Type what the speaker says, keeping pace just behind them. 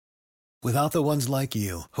Without the ones like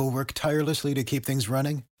you, who work tirelessly to keep things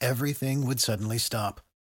running, everything would suddenly stop.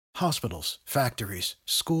 Hospitals, factories,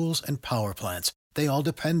 schools, and power plants, they all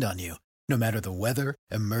depend on you. No matter the weather,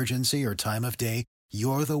 emergency, or time of day,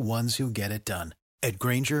 you're the ones who get it done. At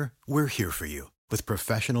Grainger, we're here for you with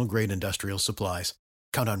professional-grade industrial supplies.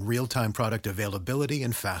 Count on real-time product availability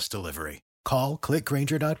and fast delivery. Call, click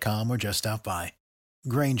Grainger.com, or just stop by.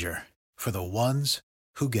 Grainger, for the ones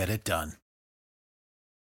who get it done.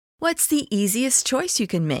 What's the easiest choice you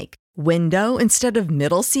can make? Window instead of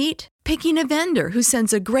middle seat? Picking a vendor who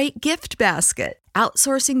sends a great gift basket?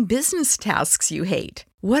 Outsourcing business tasks you hate?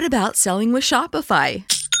 What about selling with Shopify?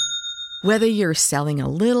 Whether you're selling a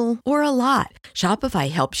little or a lot,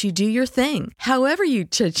 Shopify helps you do your thing, however you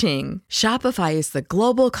cha-ching. Shopify is the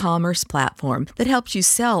global commerce platform that helps you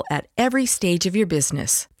sell at every stage of your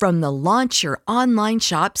business. From the launch your online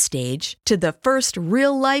shop stage to the first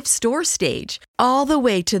real-life store stage, all the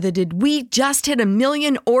way to the did we just hit a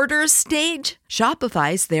million orders stage.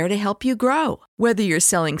 Shopify's there to help you grow. Whether you're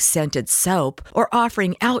selling scented soap or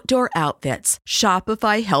offering outdoor outfits,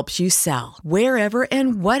 Shopify helps you sell. Wherever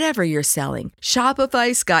and whatever you're selling,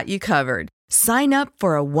 Shopify's got you covered. Sign up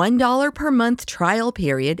for a $1 per month trial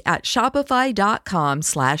period at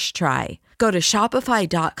shopify.com/try. Go to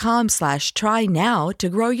shopify.com/try now to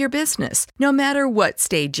grow your business, no matter what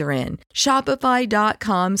stage you're in.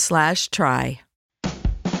 Shopify.com/try.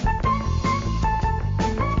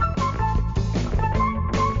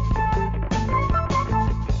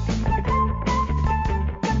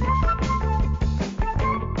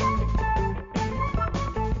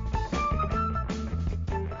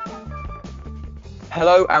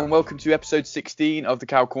 Hello and welcome to episode 16 of the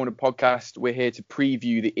Cow Corner podcast. We're here to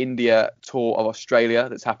preview the India tour of Australia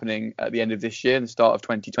that's happening at the end of this year and the start of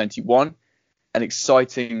 2021. An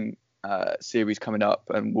exciting series coming up,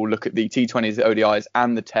 and we'll look at the T20s, the ODIs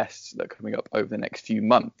and the tests that are coming up over the next few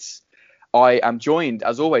months. I am joined,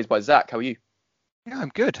 as always, by Zach. How are you? Yeah, I'm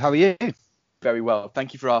good. How are you? Very well.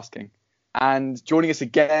 Thank you for asking. And joining us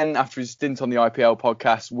again after his stint on the IPL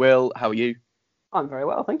podcast, Will. How are you? I'm very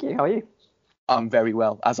well, thank you. How are you? I'm very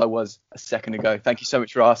well, as I was a second ago. Thank you so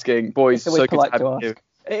much for asking. Boys, so good to have you here.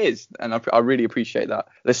 It is, and I really appreciate that.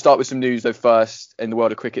 Let's start with some news, though, first, in the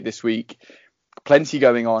world of cricket this week. Plenty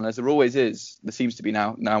going on, as there always is. There seems to be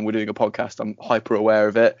now. Now we're doing a podcast, I'm hyper aware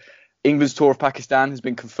of it. England's tour of Pakistan has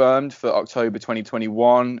been confirmed for October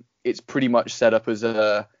 2021. It's pretty much set up as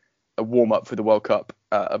a warm-up for the World Cup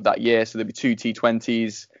of that year. So there'll be two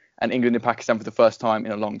T20s, and England and Pakistan for the first time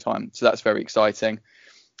in a long time. So that's very exciting.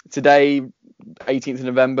 Today, 18th of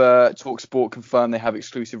November, TalkSport confirmed they have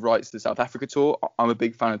exclusive rights to the South Africa tour. I'm a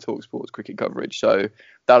big fan of TalkSport's cricket coverage, so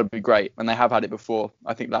that'll be great. And they have had it before.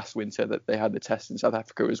 I think last winter that they had the test in South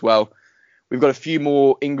Africa as well. We've got a few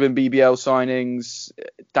more England BBL signings.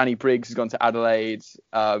 Danny Briggs has gone to Adelaide.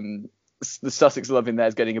 The Sussex love in there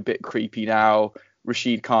is getting a bit creepy now.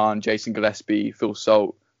 Rashid Khan, Jason Gillespie, Phil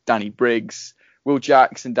Salt, Danny Briggs. Will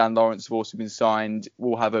Jacks and Dan Lawrence have also been signed.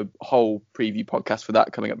 We'll have a whole preview podcast for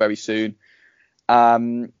that coming up very soon.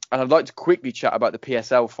 And I'd like to quickly chat about the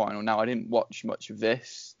PSL final. Now, I didn't watch much of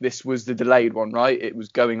this. This was the delayed one, right? It was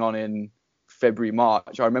going on in February,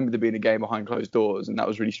 March. I remember there being a game behind closed doors, and that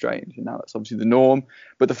was really strange. And now that's obviously the norm.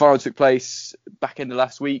 But the final took place back end of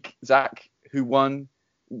last week. Zach, who won?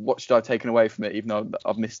 What should I have taken away from it, even though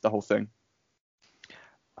I've missed the whole thing?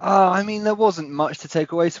 I mean, there wasn't much to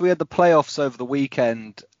take away. So we had the playoffs over the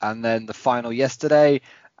weekend and then the final yesterday.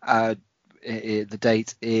 The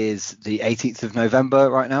date is the 18th of November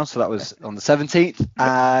right now. So that was on the 17th.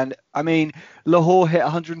 And I mean, Lahore hit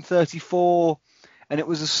 134 and it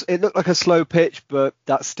looked like a slow pitch, but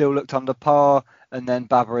that still looked under par. And then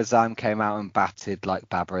Babar Azam came out and batted like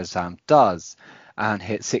Babar Azam does and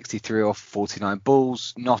hit 63 off 49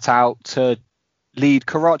 balls, not out to lead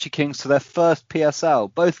Karachi Kings to their first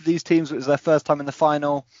PSL. Both of these teams, it was their first time in the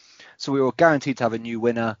final, so we were guaranteed to have a new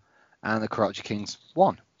winner, and the Karachi Kings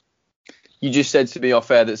won. You just said to me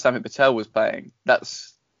off air that Samit Patel was playing.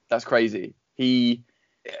 That's crazy. He's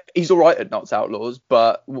all right at Notts Outlaws,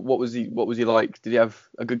 but what was he like? Did he have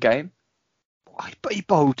a good game? He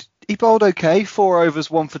bowled okay. 4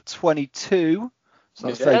 overs, 1 for 22. So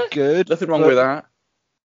that's very good. Nothing wrong with that.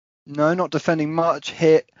 No, not defending much.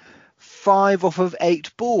 Hit 5 off of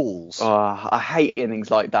 8 balls. Oh, I hate innings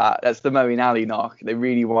like that. That's the Moeen Ali knock. They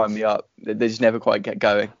really wind me up. They just never quite get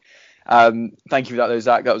going. Thank you for that, though,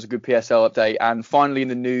 Zach. That was a good PSL update. And finally in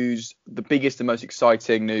the news, the biggest and most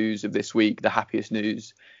exciting news of this week, the happiest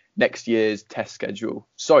news, next year's test schedule.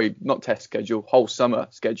 Sorry, not test schedule, whole summer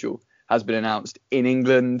schedule has been announced in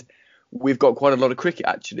England. We've got quite a lot of cricket,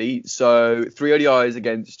 actually. So 3 ODIs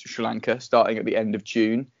against Sri Lanka starting at the end of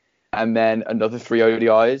June. and then another 3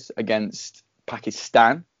 ODIs against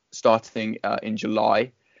Pakistan starting in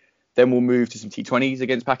July. Then we'll move to some T20s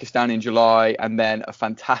against Pakistan in July, and then a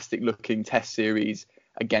fantastic looking test series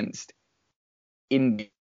against India.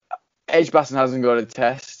 Edgbaston hasn't got a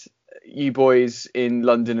test. You boys in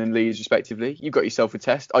London and Leeds respectively, you've got yourself a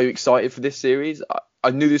test. Are you excited for this series?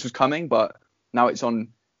 I knew this was coming, but now it's on,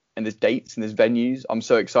 and there's dates and there's venues. I'm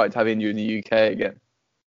so excited to have India in the UK again.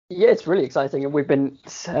 Yeah, it's really exciting, and we've been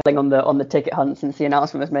selling on the ticket hunt since the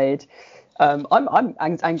announcement was made. I'm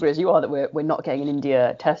angry as you are that we're not getting an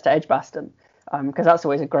India test at Edgbaston, because that's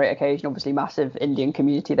always a great occasion. Obviously, massive Indian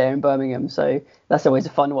community there in Birmingham, so that's always a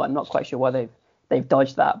fun one. Not quite sure why they've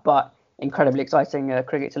dodged that, but incredibly exciting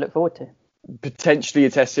cricket to look forward to. Potentially a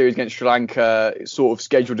test series against Sri Lanka, sort of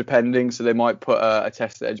schedule depending, so they might put a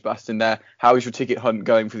test at Edgbaston there. How is your ticket hunt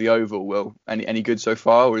going for the Oval, Will? Any good so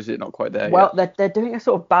far, or is it not quite there yet? Well, they're doing a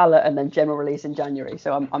sort of ballot and then general release in January,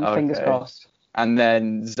 so I'm fingers crossed. And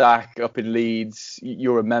then Zach up in Leeds,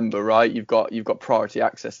 you're a member, right? You've got priority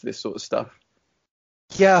access to this sort of stuff.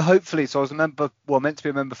 Yeah, hopefully. So I was meant to be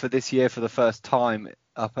a member for this year for the first time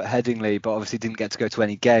up at Headingley, but obviously didn't get to go to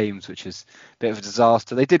any games, which is a bit of a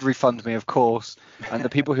disaster. They did refund me, of course, and the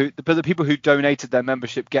people who donated their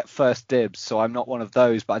membership get first dibs. So I'm not one of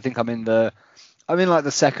those, but I think I'm in like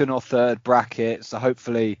the second or third bracket. So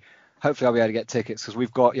hopefully I'll be able to get tickets, because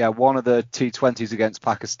we've got one of the T20s against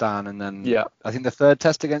Pakistan, and then I think the third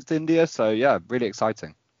test against India. So yeah, really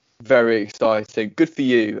exciting. Very exciting. Good for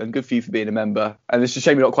you, and good for you for being a member. And it's a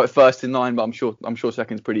shame you're not quite first in line, but I'm sure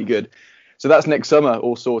second's pretty good. So that's next summer,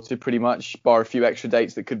 all sorted pretty much, bar a few extra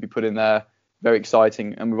dates that could be put in there. Very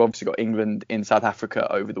exciting. And we've obviously got England in South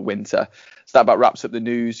Africa over the winter. So that about wraps up the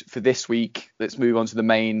news for this week. Let's move on to the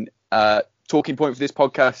main talking point for this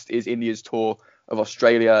podcast is India's tour of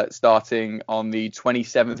Australia starting on the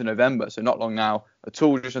 27th of November. So not long now at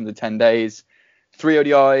all, just under 10 days. 3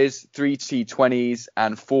 ODIs, 3 T20s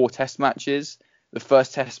and 4 test matches. The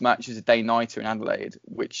first test match is a day-nighter in Adelaide,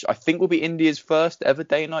 which I think will be India's first ever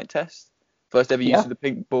day-night test. First ever use of the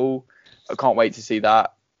pink ball. I can't wait to see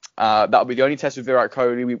that. That'll be the only test with Virat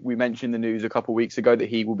Kohli. We mentioned in the news a couple of weeks ago that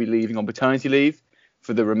he will be leaving on paternity leave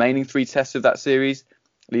for the remaining 3 tests of that series,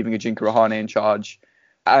 leaving Ajinkya Rahane in charge.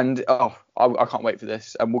 And I can't wait for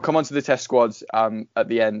this. And we'll come on to the test squads at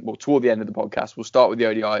the end, toward the end of the podcast. We'll start with the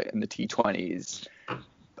ODI and the T20s.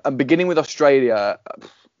 And beginning with Australia,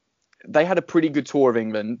 they had a pretty good tour of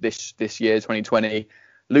England this year, 2020.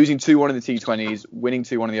 Losing 2-1 in the T20s, winning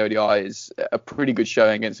 2-1 in the ODIs, a pretty good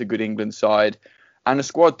showing against a good England side. And a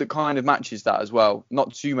squad that kind of matches that as well.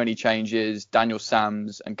 Not too many changes. Daniel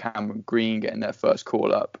Sams and Cameron Green getting their first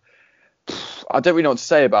call-up. I don't really know what to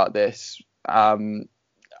say about this. And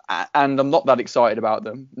I'm not that excited about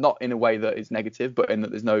them. Not in a way that is negative, but in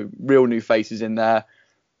that there's no real new faces in there.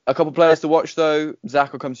 A couple of players to watch, though.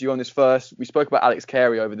 Zach, I'll come to you on this first. We spoke about Alex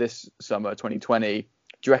Carey over this summer, 2020.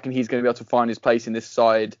 Do you reckon he's going to be able to find his place in this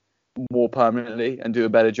side more permanently and do a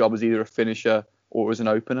better job as either a finisher or as an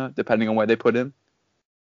opener, depending on where they put him?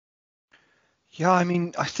 Yeah, I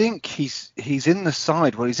mean, I think he's in the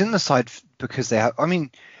side. Well, he's in the side because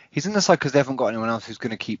he's in the side because they haven't got anyone else who's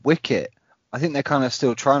going to keep wicket. I think they're kind of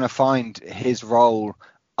still trying to find his role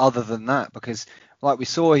other than that, because like we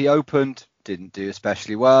saw, he opened, didn't do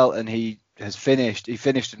especially well, and he finished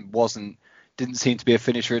and didn't seem to be a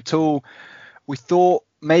finisher at all. We thought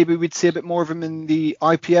maybe we'd see a bit more of him in the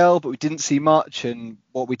IPL, but we didn't see much, and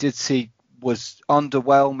what we did see was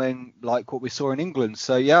underwhelming, like what we saw in England.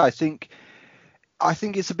 So yeah, I think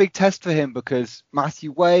it's a big test for him, because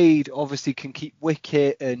Matthew Wade obviously can keep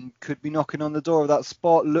wicket and could be knocking on the door of that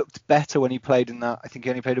spot. Looked better when he played in that. I think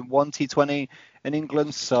he only played in 1 T20 in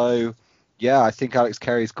England. So yeah, I think Alex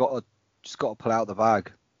Carey's got to pull out the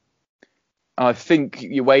bag. I think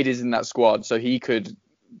Wade is in that squad, so he could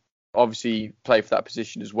obviously play for that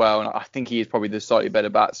position as well. And I think he is probably the slightly better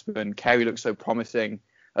batsman. Carey looked so promising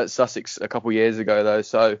at Sussex a couple of years ago, though.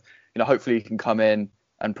 So hopefully he can come in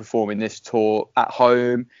and perform in this tour at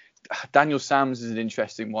home. Daniel Sams is an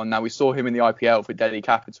interesting one. Now, we saw him in the IPL for Delhi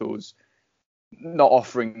Capitals, not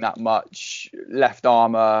offering that much. Left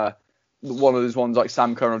armour, one of those ones like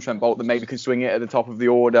Sam Curran or Trent Boult that maybe can swing it at the top of the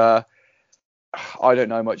order. I don't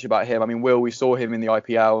know much about him. I mean, we saw him in the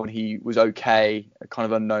IPL and he was okay, a kind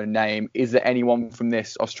of unknown name. Is there anyone from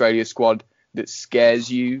this Australia squad that scares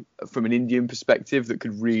you from an Indian perspective that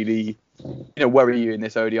could really worry you in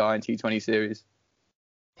this ODI and T20 series?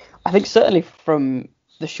 I think certainly from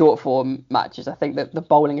the short form matches, I think that the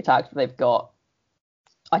bowling attack that they've got,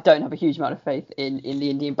 I don't have a huge amount of faith in the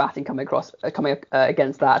Indian batting coming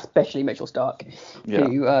against that, especially Mitchell Starc,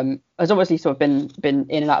 who has obviously sort of been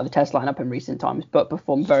in and out of the Test lineup in recent times, but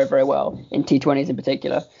performed very, very well in T20s in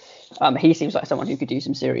particular. He seems like someone who could do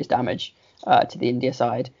some serious damage to the India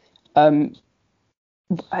side.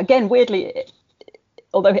 Again, weirdly,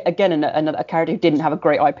 although again a character who didn't have a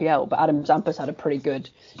great IPL, but Adam Zampa's had a pretty good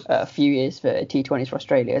few years for T20s for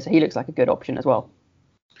Australia, so he looks like a good option as well.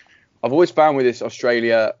 I've always found with this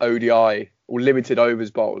Australia ODI or limited overs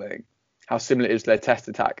bowling how similar it is to their test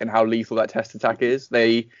attack and how lethal that test attack is.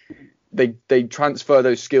 They transfer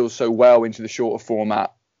those skills so well into the shorter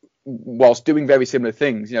format whilst doing very similar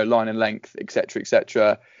things, line and length,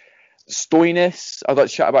 etc. Stoinis, I'd like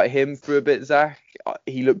to chat about him for a bit, Zach.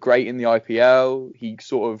 He looked great in the IPL. He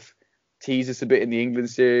sort of teased us a bit in the England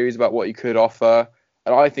series about what he could offer.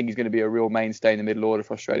 And I think he's going to be a real mainstay in the middle order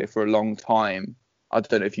for Australia for a long time. I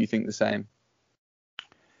don't know if you think the same.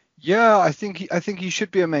 Yeah, I think he should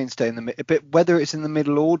be a mainstay in the but whether it's in the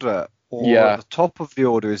middle order or at the top of the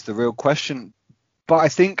order is the real question. But I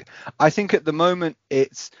think at the moment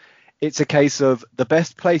it's a case of the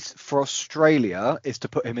best place for Australia is to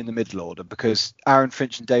put him in the middle order, because Aaron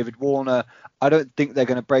Finch and David Warner, I don't think they're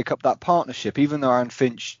going to break up that partnership, even though Aaron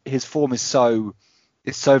Finch, his form is so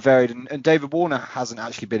varied, and David Warner hasn't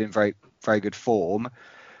actually been in very, very good form.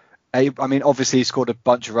 I mean, obviously he scored a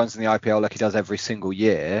bunch of runs in the IPL like he does every single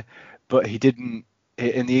year, but he didn't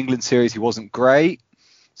in the England series. He wasn't great.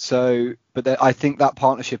 So, but I think that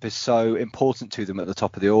partnership is so important to them at the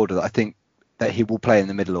top of the order that I think that he will play in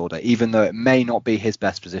the middle order, even though it may not be his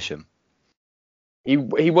best position. He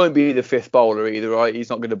won't be the fifth bowler either, right? He's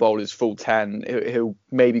not going to bowl his full 10. He'll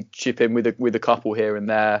maybe chip in with a couple here and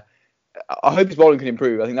there. I hope his bowling can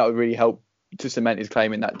improve. I think that would really help to cement his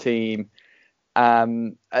claim in that team.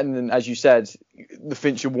 And then, as you said, the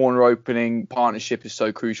Finch and Warner opening partnership is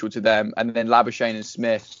so crucial to them. And then Labuschagne and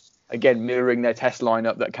Smith, again, mirroring their test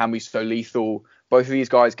lineup that can be so lethal. Both of these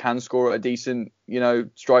guys can score at a decent,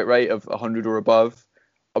 strike rate of 100 or above.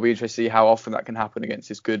 I'll be interested to see how often that can happen against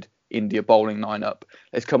this good India bowling lineup.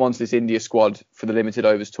 Let's come on to this India squad for the limited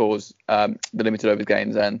overs tours, the limited overs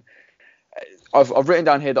games. And I've written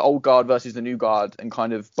down here the old guard versus the new guard, and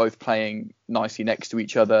kind of both playing nicely next to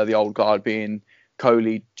each other. The old guard being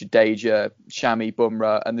Kohli, Jadeja, Shami,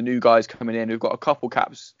 Bumrah, and the new guys coming in. We've got a couple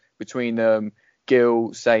caps between them.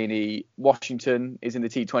 Gill, Saini, Washington is in the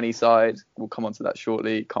T20 side. We'll come on to that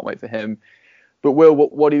shortly. Can't wait for him. But Will,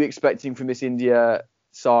 what are you expecting from this India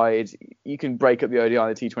side? You can break up the ODI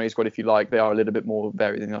and the T20 squad if you like. They are a little bit more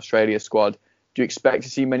varied than the Australia squad. Do you expect to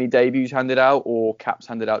see many debuts handed out or caps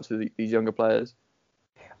handed out to these younger players?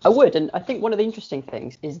 I would, and I think one of the interesting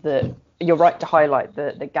things is that you're right to highlight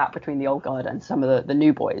the gap between the old guard and some of the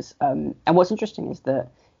new boys. And what's interesting is that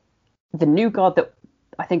the new guard that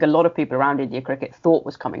I think a lot of people around India cricket thought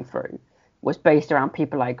was coming through was based around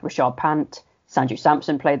people like Rishabh Pant. Sanju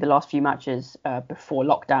Samson played the last few matches before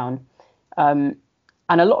lockdown. And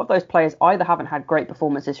a lot of those players either haven't had great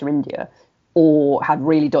performances for India or had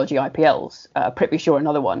really dodgy IPLs. Prithvi Shaw,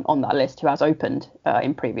 another one on that list, who has opened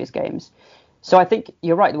in previous games. So I think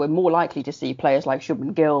you're right that we're more likely to see players like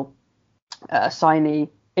Shubman Gill, Saini,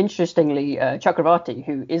 interestingly, Chakravarti,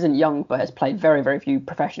 who isn't young but has played very, very few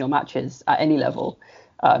professional matches at any level,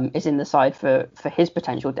 is in the side for his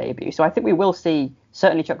potential debut. So I think we will see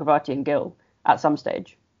certainly Chakravarti and Gill at some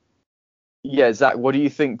stage. Yeah, Zach, what do you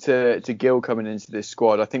think to Gill coming into this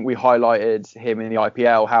squad? I think we highlighted him in the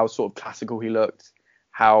IPL, how sort of classical he looked,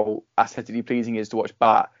 how aesthetically pleasing he is to watch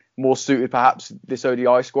bat. More suited perhaps this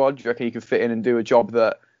ODI squad. Do you reckon he could fit in and do a job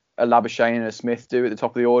that a Labuschagne and a Smith do at the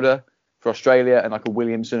top of the order for Australia, and like a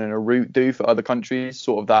Williamson and a Root do for other countries?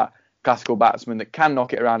 Sort of that classical batsman that can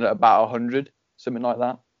knock it around at about 100, something like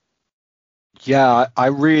that. Yeah, I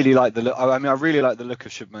really like the look. I really like the look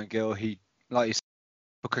of Shubman Gill. He, like you said,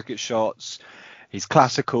 for cricket shots, he's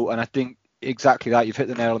classical, and I think exactly that. You've hit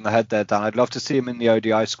the nail on the head there, Dan. I'd love to see him in the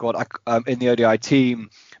ODI squad, in the ODI team,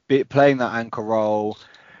 playing that anchor role.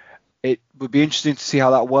 It would be interesting to see how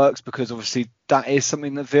that works, because obviously that is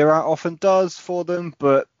something that Virat often does for them,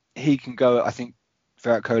 but he can go. I think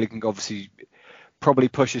Virat Kohli can obviously probably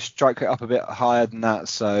push his strike rate up a bit higher than that.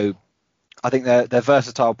 So I think they're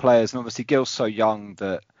versatile players, and obviously Gill's so young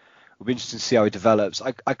that it'll be interesting to see how he develops.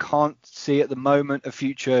 I can't see at the moment a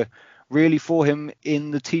future really for him in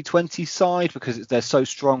the T20 side, because they're so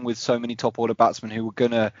strong with so many top order batsmen who are going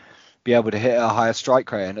to be able to hit a higher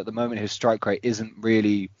strike rate, and at the moment his strike rate isn't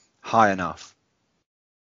really high enough.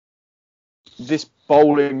 This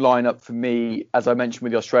bowling lineup for me, as I mentioned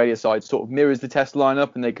with the Australia side, sort of mirrors the Test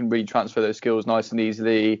lineup, and they can really transfer those skills nice and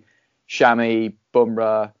easily. Shami,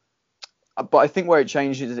 Bumrah, But I think where it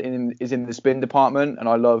changes is in the spin department, and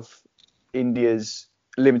I love India's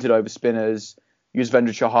limited over spinners, Yuzvendra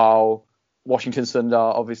Chahal, Washington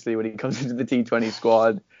Sundar, obviously when he comes into the T20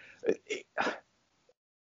 squad.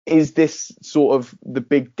 Is this sort of the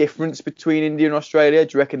big difference between India and Australia?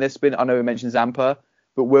 Do you reckon their spin? I know we mentioned Zampa,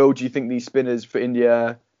 but Will, do you think these spinners for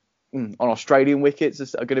India on Australian wickets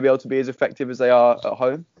are going to be able to be as effective as they are at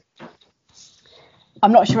home?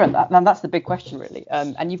 I'm not sure. That's the big question, really.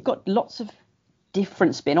 And you've got lots of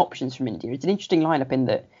different spin options from India. It's an interesting lineup in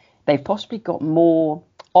that they've possibly got more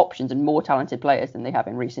options and more talented players than they have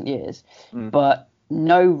in recent years, but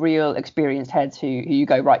no real experienced heads who you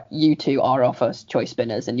go, right, you two are our first choice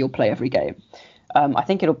spinners and you'll play every game. I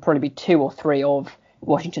think it'll probably be 2 or 3 of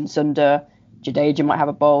Washington Sundar, Jadeja might have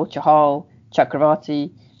a bowl, Chahal,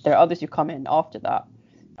 Chakravarti. There are others who come in after that.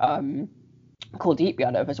 Kuldeep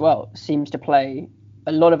Yadav as well seems to play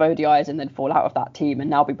a lot of ODIs and then fall out of that team and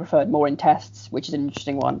now be preferred more in tests, which is an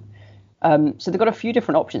interesting one. So they've got a few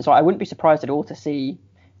different options. So I wouldn't be surprised at all to see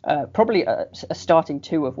probably a starting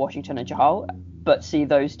 2 of Washington and Chahal, but see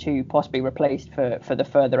those two possibly replaced for the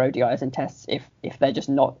further ODIs and tests if they're just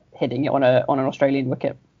not hitting it on an Australian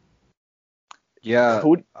wicket. Yeah.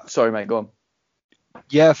 Sorry, mate, go on.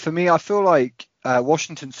 Yeah, for me, I feel like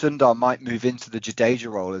Washington Sundar might move into the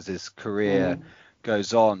Jadeja role as his career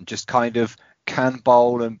goes on. Just kind of can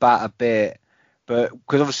bowl and bat a bit, but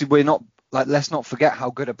because obviously we're not let's not forget how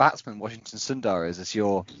good a batsman Washington Sundar is, as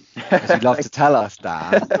you love to tell us,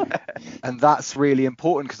 Dan. And that's really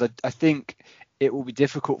important because I think it will be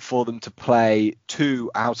difficult for them to play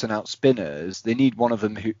 2 out-and-out spinners. They need one of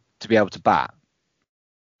them to be able to bat.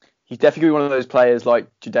 He's definitely one of those players like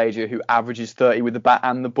Jadeja who averages 30 with the bat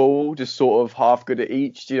and the ball, just sort of half good at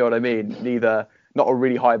each. Do you know what I mean? Not a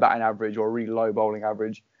really high batting average or a really low bowling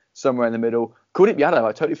average, somewhere in the middle. Kuldeep Yadav,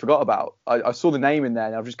 I totally forgot about. I saw the name in there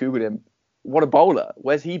and I've just Googled him. What a bowler.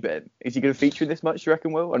 Where's he been? Is he going to feature in this much, do you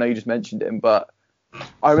reckon, Will? I know you just mentioned him, but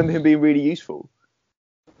I remember him being really useful.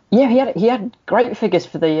 Yeah, he had great figures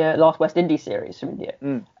for the last West Indies series from India.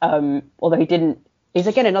 Although he didn't. He's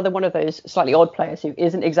again another one of those slightly odd players who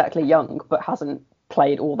isn't exactly young, but hasn't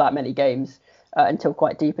played all that many games until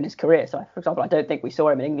quite deep in his career. So, for example, I don't think we saw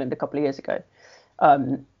him in England a couple of years ago,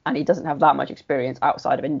 and he doesn't have that much experience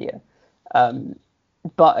outside of India.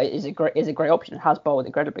 But it is a great option and has bowled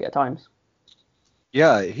incredibly at times.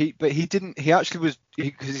 Yeah, he actually was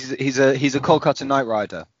he's a Kolkata Knight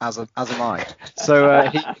Rider as am I. So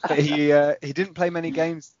he didn't play many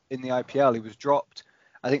games in the IPL. He was dropped,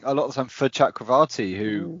 I think, a lot of the time for Chakravarti,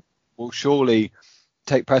 who will surely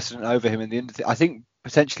take precedent over him in the end. I think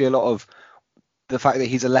potentially a lot of the fact that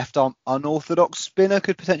he's a left arm unorthodox spinner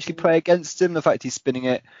could potentially play against him. The fact he's spinning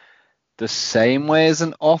it the same way as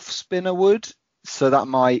an off spinner would, so that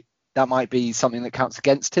might be something that counts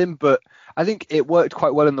against him. But I think it worked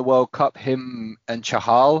quite well in the World Cup, him and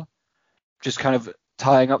Chahal just kind of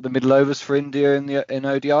tying up the middle overs for India in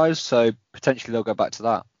ODIs, so potentially they'll go back to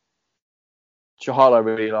that. Chahal I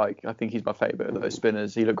really like. I think he's my favourite of those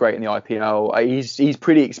spinners. He looked great in the IPL. He's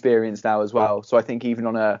pretty experienced now as well, so I think even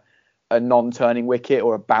on a non-turning wicket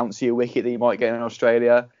or a bouncier wicket that you might get in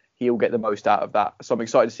Australia, he'll get the most out of that. So I'm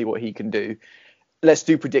excited to see what he can do. Let's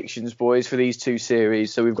do predictions, boys, for these 2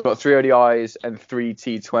 series. So we've got 3 ODIs and 3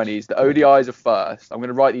 T20s. The ODIs are first. I'm going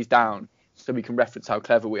to write these down so we can reference how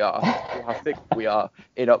clever we are, or how thick we are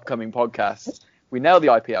in upcoming podcasts. We nailed the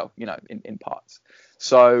IPL, in parts.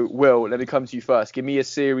 So, Will, let me come to you first. Give me a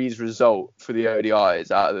series result for the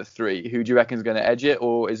ODIs out of the 3. Who do you reckon is going to edge it,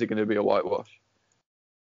 or is it going to be a whitewash?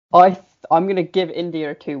 I'm going to give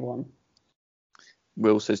India a 2-1.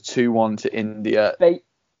 Will says 2-1 to India.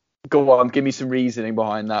 Go on, give me some reasoning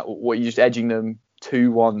behind that. What, you're just edging them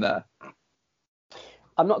 2-1 there?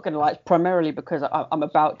 I'm not going to lie, primarily because I'm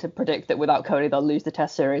about to predict that without Kohli they'll lose the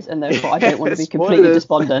Test series, and therefore I don't want to be completely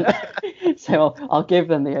despondent. So I'll give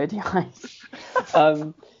them the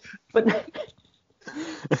ODIs.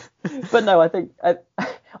 But no, I think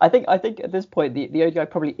at this point the ODI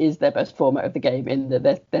probably is their best format of the game, in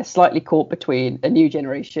that they're slightly caught between a new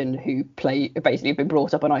generation who basically have been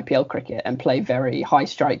brought up on IPL cricket and play very high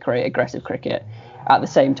strike rate, aggressive cricket, at the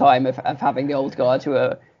same time of having the old guard who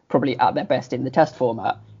are probably at their best in the Test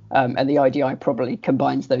format, and the ODI probably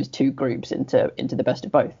combines those 2 groups into the best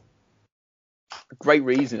of both. Great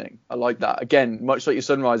reasoning. I like that. Again, much like your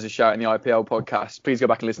Sunrisers shout in the IPL podcast, please go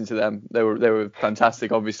back and listen to them. They were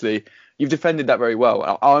fantastic. Obviously, you've defended that very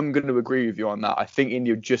well. I'm going to agree with you on that. I think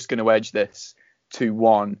India are just going to edge this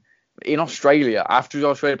 2-1 in Australia. After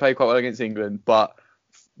Australia played quite well against England, but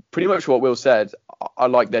pretty much what Will said, I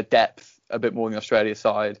like their depth a bit more than the Australia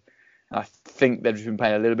side. I think they've just been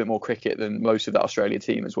playing a little bit more cricket than most of that Australia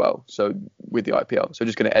team as well. So with the IPL, so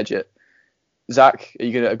just going to edge it. Zach, are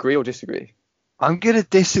you going to agree or disagree? I'm going to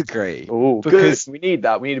disagree. Oh, because we need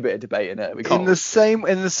that. We need a bit of debate in it. In the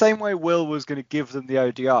same way Will was going to give them the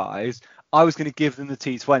ODIs, I was going to give them the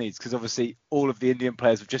T20s, because obviously all of the Indian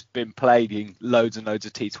players have just been playing loads and loads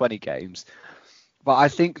of T20 games. But I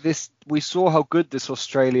think we saw how good this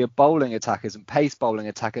Australia bowling attack is, and pace bowling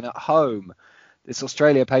attack, and at home, this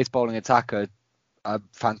Australia pace bowling attack are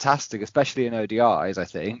fantastic, especially in ODIs, I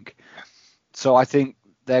think. So I think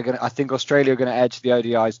Australia are going to edge the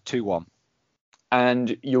ODIs 2-1.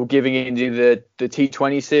 And you're giving India the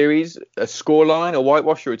T20 series a scoreline, a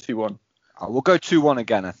whitewash, or a 2-1? We'll go 2-1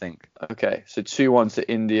 again, I think. Okay, so 2-1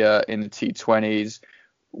 to India in the T20s.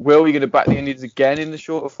 Will, you going to back the Indians again in the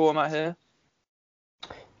shorter format here?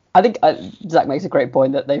 I think Zach makes a great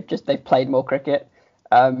point that they've played more cricket,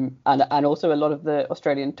 and also a lot of the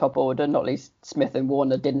Australian top order, not least Smith and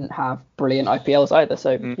Warner, didn't have brilliant IPLs either.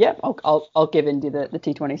 So yeah, I'll give India the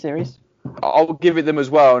T20 series. I'll give it them as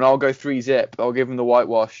well, and I'll go 3-0. I'll give them the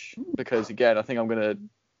whitewash because again, I think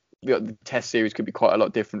the Test series could be quite a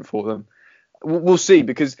lot different for them. We'll see,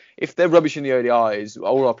 because if they're rubbish in the ODIs,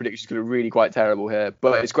 all our predictions could be really quite terrible here.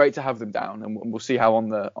 But it's great to have them down, and we'll see how on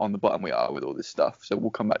the button we are with all this stuff. So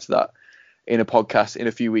we'll come back to that in a podcast in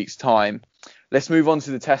a few weeks' time. Let's move on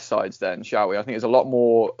to the Test sides then, shall we? I think there's a lot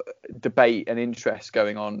more debate and interest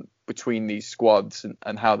going on between these squads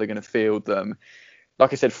and how they're going to field them.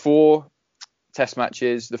 Like I said, 4 Test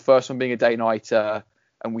matches, the first one being a day-nighter,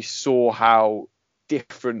 and we saw how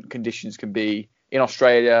different conditions can be in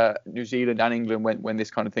Australia, New Zealand and England when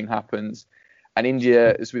this kind of thing happens. And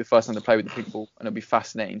India, this will be the first time to play with the people, and it'll be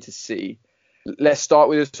fascinating to see. Let's start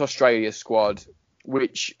with this Australia squad,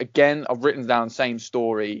 which, again, I've written down same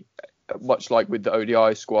story, much like with the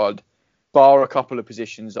ODI squad, bar a couple of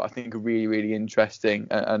positions that I think are really, really interesting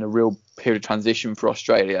and a real period of transition for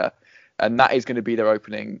Australia. And that is going to be their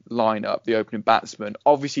opening lineup, the opening batsman.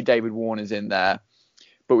 Obviously, David Warner's in there,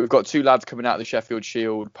 but we've got 2 lads coming out of the Sheffield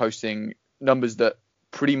Shield posting numbers that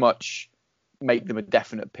pretty much make them a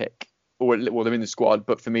definite pick, or they're in the squad,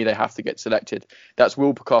 but for me they have to get selected. That's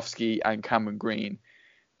Will Pucovski and Cameron Green.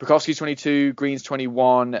 Pucovski's 22, Green's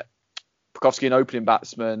 21. Pucovski an opening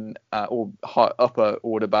batsman or upper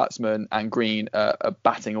order batsman, and Green a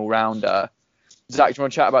batting all-rounder. Zach, do you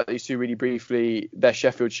want to chat about these two really briefly? Their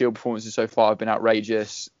Sheffield Shield performances so far have been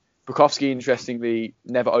outrageous. Pucovski, interestingly,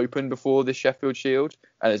 never opened before this Sheffield Shield,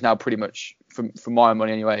 and is now pretty much, for my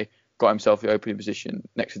money anyway, got himself the opening position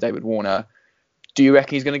next to David Warner. Do you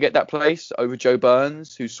reckon he's going to get that place over Joe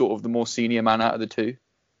Burns, who's sort of the more senior man out of the two?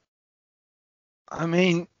 I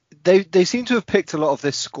mean, they seem to have picked a lot of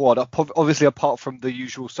this squad up, obviously apart from the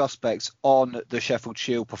usual suspects on the Sheffield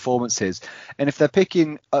Shield performances. And if they're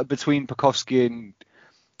picking between Pucovski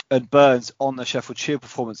and Burns on the Sheffield Shield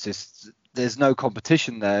performances, there's no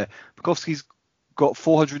competition there. Pucovski's got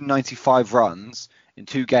 495 runs in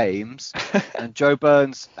 2 games, and Joe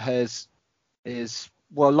Burns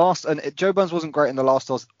Joe Burns wasn't great in the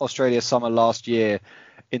last Australia summer last year.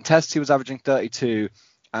 In tests he was averaging 32,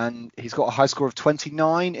 and he's got a high score of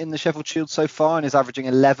 29 in the Sheffield Shield so far, and is averaging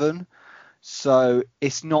 11. So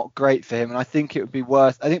it's not great for him, and I think it would be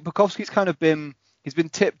I think Pucovski's he's been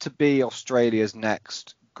tipped to be Australia's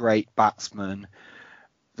next great batsman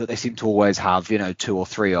that they seem to always have, 2 or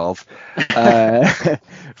 3 of.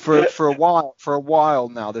 For a while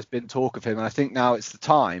now, there's been talk of him, and I think now it's the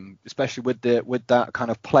time, especially with that kind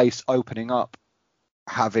of place opening up,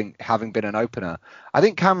 having been an opener. I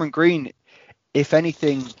think Cameron Green, if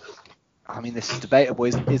anything, I mean, this is debatable,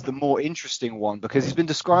 is the more interesting one, because he's been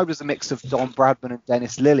described as a mix of Don Bradman and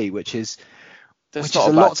Dennis Lillee, which is a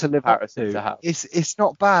lot to live up to. It's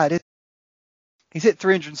not bad. He's hit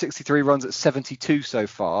 363 runs at 72 so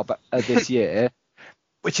far this year,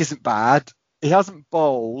 which isn't bad. He hasn't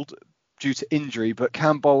bowled due to injury, but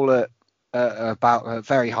can bowl at about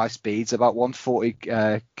very high speeds, about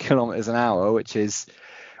 140 kilometers an hour, which is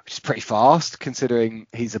pretty fast considering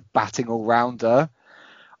he's a batting all-rounder.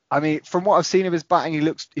 I mean, from what I've seen of his batting, he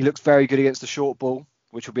looks very good against the short ball,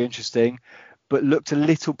 which will be interesting. But he looked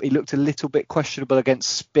a little bit questionable against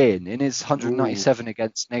spin. In his 197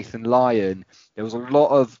 against Nathan Lyon, there was a lot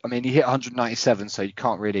of, I mean, he hit 197, so you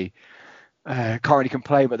can't really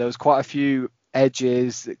complain. But there was quite a few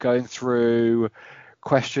edges going through,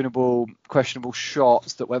 questionable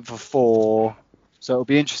shots that went for 4. So it'll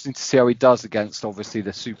be interesting to see how he does against, obviously,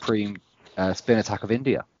 the supreme spin attack of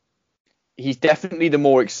India. He's definitely the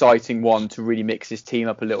more exciting one to really mix his team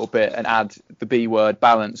up a little bit and add the B word,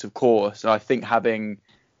 balance, of course. And I think having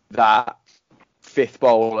that 5th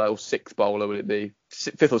bowler or 6th bowler, will it be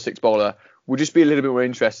 5th or 6th bowler will just be a little bit more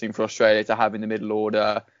interesting for Australia to have in the middle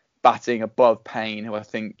order, batting above Payne, who I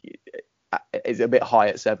think is a bit high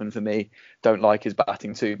at 7 for me. Don't like his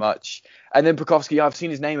batting too much. And then Pucovski, I've seen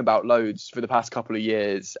his name about loads for the past couple of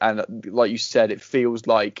years. And like you said, it feels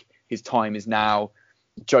like his time is now.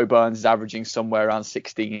 Joe Burns is averaging somewhere around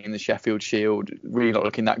 16 in the Sheffield Shield. Really not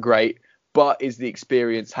looking that great. But is the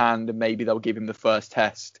experienced hand, and maybe they'll give him the first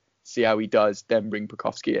test, see how he does, then bring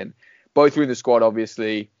Pucovski in. Both are in the squad,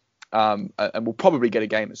 obviously, and will probably get a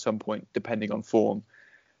game at some point, depending on form.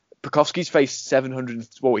 Pucovski's faced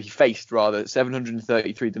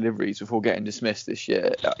 733 deliveries before getting dismissed this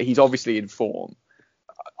year. He's obviously in form.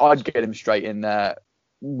 I'd get him straight in there.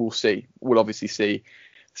 We'll see. We'll obviously see.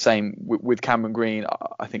 Same with Cameron Green.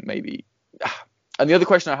 I think maybe. And the other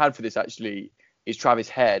question I had for this actually is Travis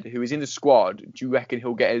Head, who is in the squad. Do you reckon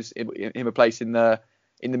he'll get him a place in the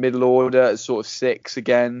middle order as sort of 6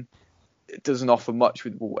 again? It doesn't offer much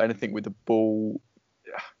with anything with the ball.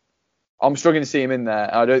 I'm struggling to see him in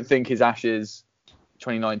there. I don't think his Ashes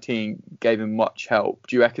 2019 gave him much help.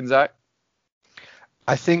 Do you reckon, Zach?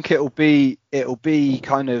 I think it'll be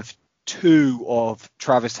kind of 2 of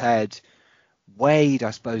Travis Head. Wade,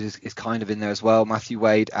 I suppose, is kind of in there as well. Matthew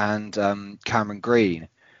Wade and Cameron Green.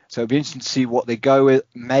 So it'll be interesting to see what they go with.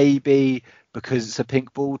 Maybe because it's a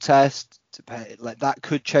pink ball test, like that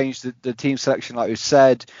could change the team selection. Like we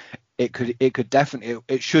said, it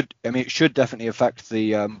should definitely affect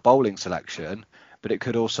the bowling selection, but it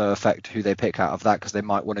could also affect who they pick out of that, because they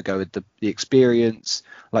might want to go with the experience,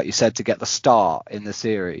 like you said, to get the start in the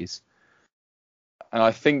series. And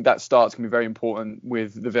I think that start's going to be very important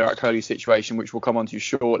with the Virat Kohli situation, which we'll come on to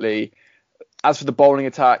shortly. As for the bowling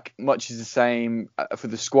attack, much is the same. For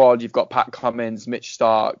the squad, you've got Pat Cummins, Mitch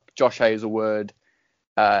Starc, Josh Hazlewood,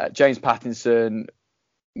 James Pattinson,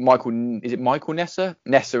 Michael Nesser?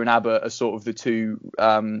 Nesser and Abbott are sort of the two,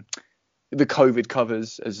 the COVID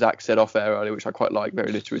covers, as Zach said off air earlier, which I quite like,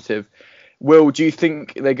 very alliterative. Will, do you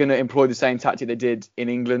think they're going to employ the same tactic they did in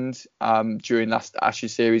England during last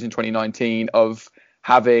Ashes series in 2019 of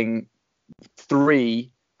having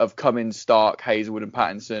 3 of Cummins, Starc, Hazlewood and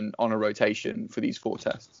Pattinson on a rotation for these 4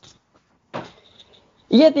 tests?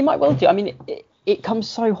 Yeah, they might well do. I mean, it comes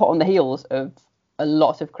so hot on the heels of a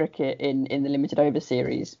lot of cricket in the limited over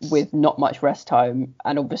series with not much rest time,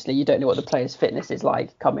 and obviously you don't know what the players' fitness is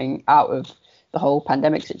like coming out of the whole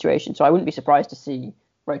pandemic situation. So I wouldn't be surprised to see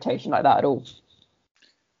rotation like that at all.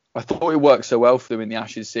 I thought it worked so well for them in the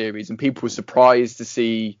Ashes series, and people were surprised to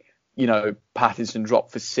see, Pattinson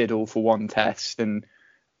drop for Siddle for 1 test and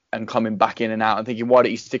coming back in and out and thinking, why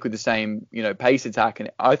don't you stick with the same, pace attack?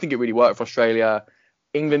 And I think it really worked for Australia.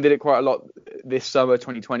 England did it quite a lot this summer,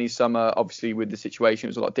 2020 summer. Obviously, with the situation,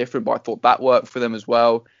 it was a lot different, but I thought that worked for them as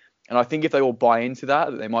well. And I think if they all buy into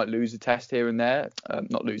that they might lose a test here and there,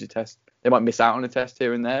 not lose a test, they might miss out on a test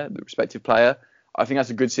here and there, the respective player. I think that's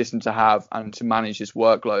a good system to have and to manage this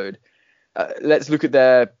workload. Let's look at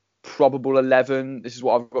their probable 11. This is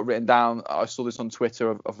what I've got written down. I saw this on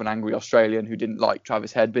Twitter of an angry Australian who didn't like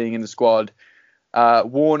Travis Head being in the squad.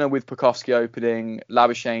 Warner with Pucovski opening,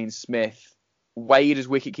 Labuschagne, Smith, Wade as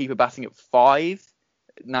wicketkeeper batting at 5.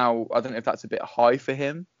 Now, I don't know if that's a bit high for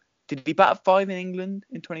him. Did he bat at 5 in England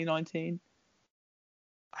in 2019?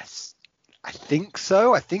 I think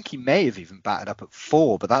so. I think he may have even batted up at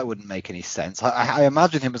 4, but that wouldn't make any sense. I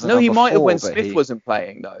imagine him as a number 4. No, he might have when Smith wasn't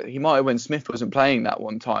playing, though. He might have when Smith wasn't playing that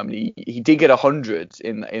one time. And he did get 100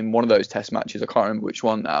 in one of those test matches. I can't remember which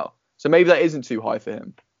one now. So maybe that isn't too high for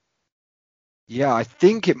him. Yeah, I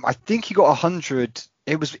think he got 100.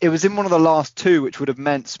 It was in one of the last 2, which would have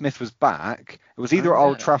meant Smith was back. It was either at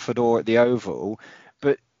Old Trafford or at the Oval,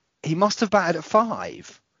 but he must have batted at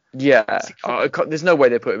 5. Yeah, there's no way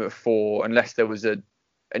they put him at 4 unless there was an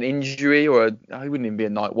injury or he wouldn't even be a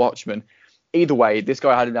night watchman. Either way, this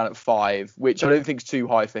guy had him down at 5, which I don't think is too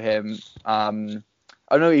high for him.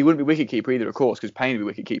 I know he wouldn't be wicketkeeper either, of course, because Payne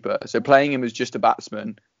would be wicketkeeper. So playing him as just a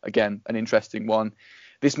batsman, again, an interesting one.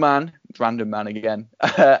 This man, random man again,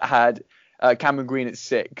 had Cameron Green at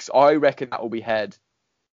 6. I reckon that will be Head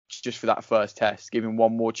just for that first test, give him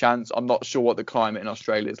one more chance. I'm not sure what the climate in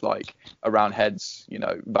Australia is like around Head's,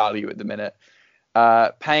 value at the minute.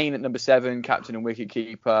 Payne at number 7, captain and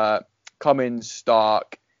wicketkeeper. Cummins,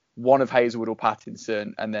 Starc, one of Hazlewood or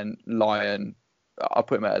Pattinson, and then Lyon. I'll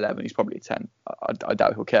put him at 11. He's probably a 10. I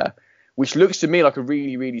doubt he'll care. Which looks to me like a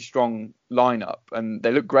really, really strong lineup. And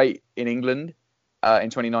they look great in England in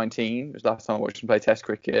 2019. It was the last time I watched them play Test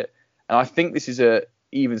cricket. And I think this is a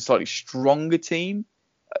even slightly stronger team.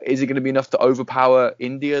 Is it going to be enough to overpower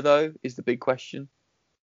India, though, is the big question.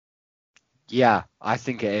 Yeah, I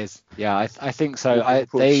think it is. Yeah, I think so.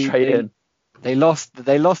 They lost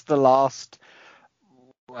the last.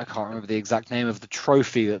 I can't remember the exact name of the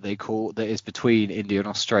trophy that is between India and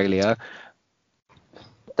Australia.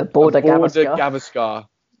 The Border Gavaskar.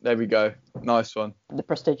 There we go. Nice one. The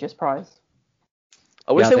prestigious prize.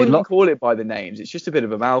 I wish they wouldn't call it by the names. It's just a bit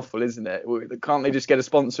of a mouthful, isn't it? Can't they just get a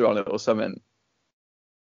sponsor on it or something?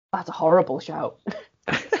 That's a horrible shout.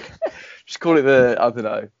 Just call it the, I don't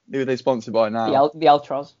know, who are they sponsored by now? The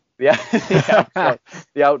Altros. Yeah,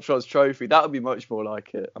 the Altros trophy. That would be much more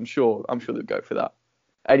like it. I'm sure they'd go for that.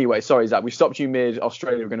 Anyway, sorry, Zach. We stopped you mid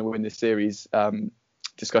Australia. We're going to win this series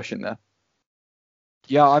discussion there.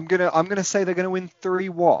 Yeah, I'm gonna say they're gonna win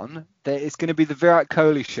 3-1. It's gonna be the Virat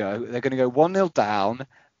Kohli show. They're gonna go 1-0 down,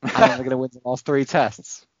 and then they're gonna win the last 3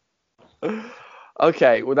 tests.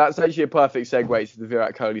 Okay, well that's actually a perfect segue to the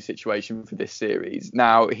Virat Kohli situation for this series.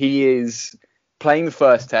 Now he is playing the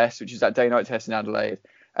first test, which is that day-night test in Adelaide,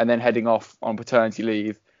 and then heading off on paternity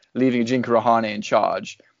leave, leaving Ajinkya Rahane in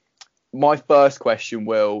charge. My first question,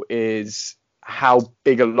 Will, is how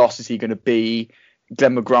big a loss is he going to be?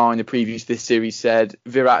 Glenn McGrath in the previews this series said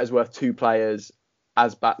Virat is worth 2 players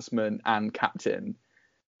as batsman and captain.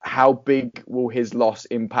 How big will his loss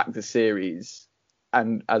impact the series?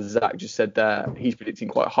 And as Zach just said there, he's predicting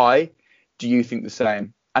quite high. Do you think the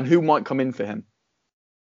same? And who might come in for him?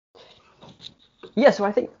 Yeah, so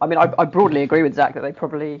I broadly agree with Zach that they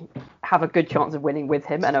probably have a good chance of winning with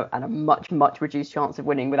him and a much, much reduced chance of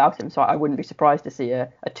winning without him. So I wouldn't be surprised to see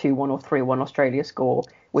a 2-1 or 3-1 Australia score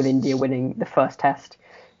with India winning the first test.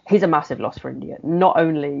 He's a massive loss for India, not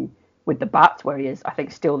only with the bats, where he is, I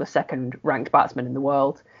think, still the second ranked batsman in the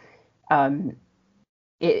world,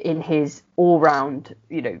 in his all-round,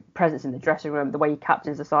 presence in the dressing room, the way he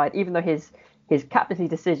captains the side, even though his captaincy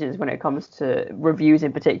decisions when it comes to reviews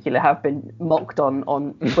in particular have been mocked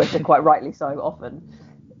on Twitter quite rightly so often.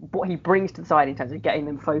 What he brings to the side in terms of getting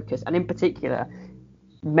them focused, and in particular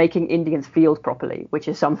making Indians field properly, which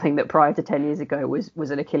is something that prior to 10 years ago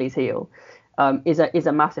was an Achilles heel, is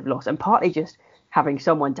a massive loss. And partly just having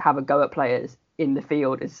someone to have a go at players in the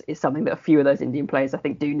field is something that a few of those Indian players I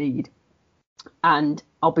think do need. And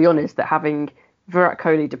I'll be honest that having Virat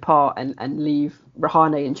Kohli depart and leave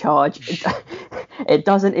Rahane in charge, it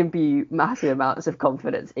doesn't imbue massive amounts of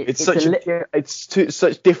confidence. It's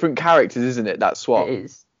such different characters, isn't it? That swap. It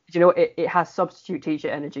is. Do you know what? It has substitute teacher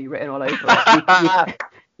energy written all over it.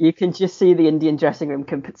 You can just see the Indian dressing room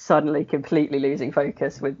suddenly completely losing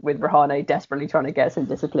focus with Rahane desperately trying to get some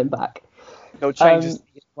discipline back. They'll change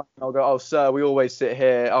I'll go, oh, sir, we always sit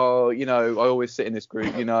here. Oh, I always sit in this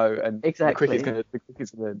group, and exactly. The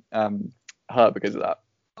cricket's going to hurt because of that.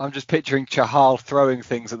 I'm just picturing Chahal throwing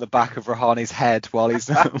things at the back of Rahane's head while he's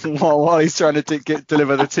while he's trying to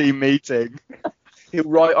deliver the team meeting. He'll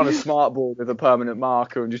write on a smartboard with a permanent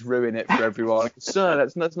marker and just ruin it for everyone. Sir,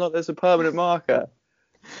 that's a permanent marker.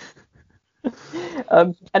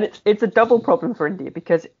 And it's a double problem for India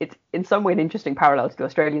because it's in some way an interesting parallel to the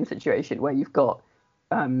Australian situation where you've got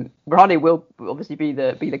Rahane will obviously be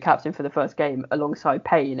the captain for the first game alongside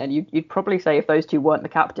Payne, and you'd probably say if those two weren't the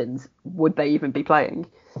captains, would they even be playing?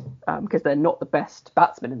 Because they're not the best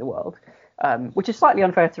batsmen in the world, which is slightly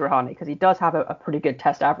unfair to Rahane because he does have a pretty good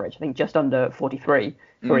test average, I think just under 43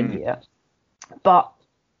 for India. But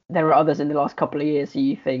there are others in the last couple of years who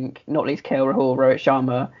you think, not least KL Rahul, Rohit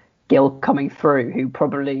Sharma, Gill coming through, who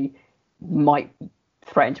probably might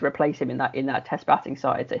threaten to replace him in that test batting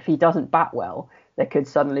side. So if he doesn't bat well, there could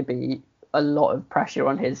suddenly be a lot of pressure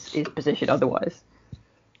on his position otherwise.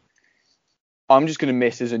 I'm just going to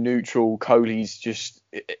miss as a neutral Kohli's just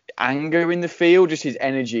anger in the field, just his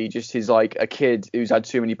energy, just his like a kid who's had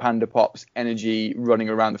too many panda pops energy running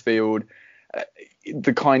around the field.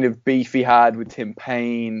 The kind of beef he had with Tim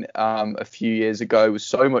Payne a few years ago was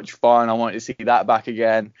so much fun. I wanted to see that back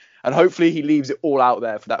again. And hopefully he leaves it all out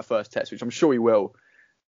there for that first test, which I'm sure he will.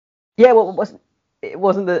 Yeah, well,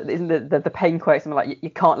 isn't the Payne quote something like, you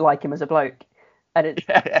can't like him as a bloke? And it's,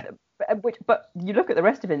 but you look at the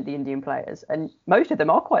rest of the Indian players, and most of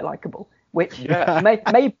them are quite likeable, which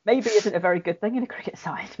maybe isn't a very good thing in a cricket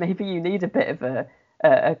side. Maybe you need a bit of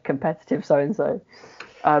a competitive so-and-so.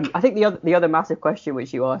 I think the other massive question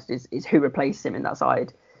which you asked is who replaces him in that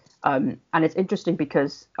side. And it's interesting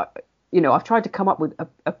because, I've tried to come up with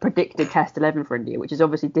a predicted Test 11 for India, which is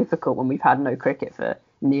obviously difficult when we've had no cricket for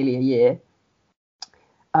nearly a year.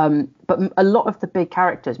 But a lot of the big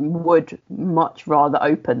characters would much rather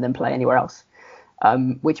open than play anywhere else,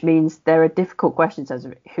 which means there are difficult questions as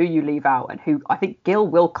to who you leave out and who. I think Gill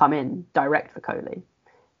will come in direct for Kohli,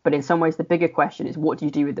 but in some ways the bigger question is what do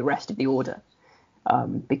you do with the rest of the order?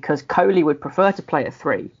 Because Kohli would prefer to play at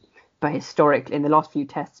 3, but historically in the last few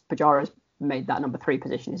tests, Pujara's made that number 3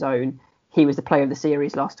 position his own. He was the player of the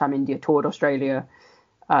series last time India toured Australia.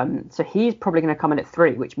 So he's probably going to come in at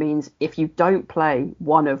 3, which means if you don't play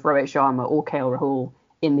one of Rohit Sharma or KL Rahul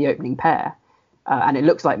in the opening pair, and it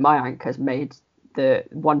looks like Mayank has made the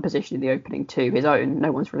one position in the opening 2 his own,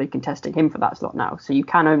 no one's really contesting him for that slot now. So you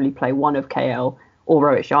can only play one of KL or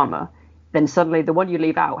Rohit Sharma. Then suddenly the one you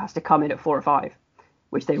leave out has to come in at 4 or 5,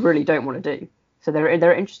 which they really don't want to do. So there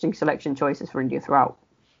are interesting selection choices for India throughout.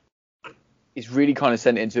 It's really kind of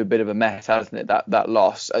sent it into a bit of a mess, hasn't it, that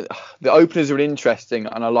loss? The openers are interesting,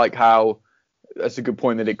 and I like how that's a good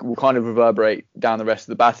point that it will kind of reverberate down the rest of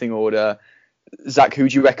the batting order. Zach, who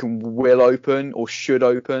do you reckon will open or should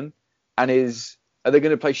open? And are they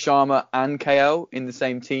going to play Sharma and KL in the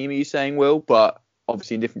same team, are you saying, Will, but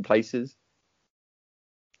obviously in different places?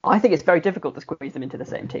 I think it's very difficult to squeeze them into the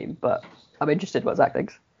same team, but I'm interested what Zach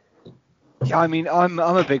thinks. Yeah, I mean, I'm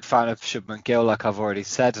a big fan of Shubman Gill, like I've already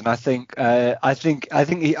said, and I think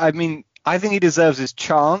he deserves his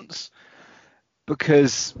chance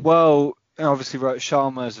because, well, obviously Rohit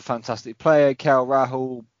Sharma is a fantastic player. KL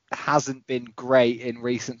Rahul hasn't been great in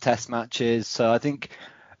recent Test matches, so I think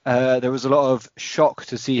there was a lot of shock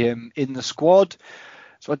to see him in the squad.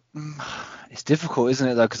 So it's difficult, isn't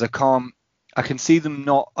it, though? Because I can see them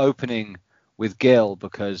not opening with Gill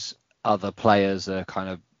because other players are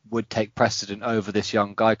would take precedent over this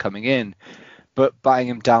young guy coming in, but batting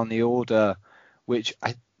him down the order, which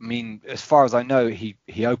I mean, as far as I know, he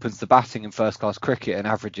opens the batting in first class cricket and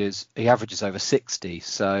averages over 60.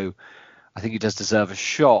 So I think he does deserve a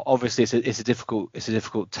shot. Obviously, it's a difficult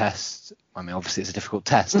test. I mean, obviously it's a difficult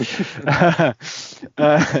test. That's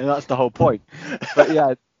the whole point. But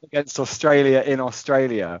yeah, against Australia in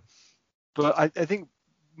Australia. But I think.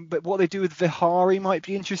 But what they do with Vihari might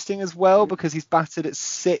be interesting as well, because he's batted at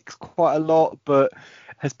 6 quite a lot, but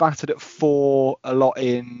has batted at 4 a lot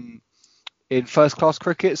in first class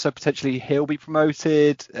cricket. So potentially he'll be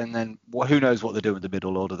promoted, and then who knows what they're doing with the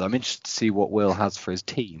middle order. Though I'm interested to see what Will has for his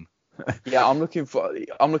team. Yeah, I'm looking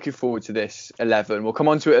forward to this 11. We'll come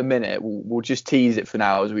on to it in a minute. We'll just tease it for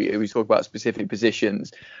now as we talk about specific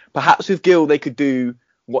positions. Perhaps with Gill they could do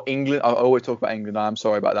what England. I always talk about England. I'm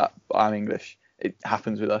sorry about that, but I'm English. It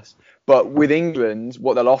happens with us. But with England,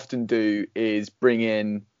 what they'll often do is bring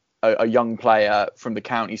in a young player from the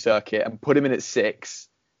county circuit and put him in at 6.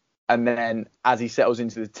 And then as he settles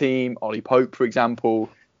into the team, Ollie Pope, for example,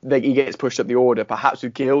 he gets pushed up the order. Perhaps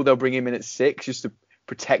with Gill, they'll bring him in at 6 just to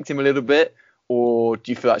protect him a little bit. Or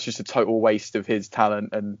do you feel that's just a total waste of his talent?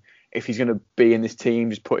 And if he's going to be in this team,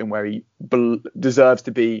 just put him where he deserves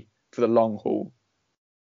to be for the long haul.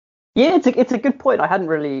 Yeah, it's a good point. I hadn't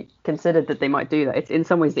really considered that they might do that. It's in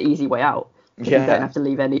some ways the easy way out. Yeah. You don't have to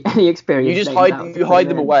leave any experience. You just hide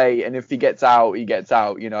them away, and if he gets out, he gets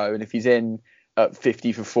out, And if he's in at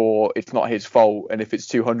 50 for 4, it's not his fault. And if it's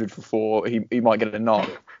 200 for 4, he might get a knock.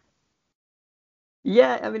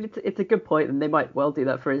 Yeah, I mean, it's a good point, and they might well do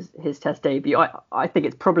that for his Test debut. I think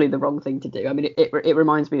it's probably the wrong thing to do. I mean, it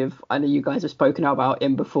reminds me of, I know you guys have spoken about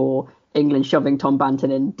him before, England shoving Tom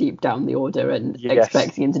Banton in deep down the order and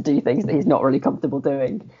expecting him to do things that he's not really comfortable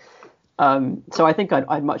doing. So I think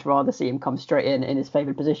I'd much rather see him come straight in his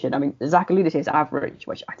favoured position. I mean, Zach alluded to his average,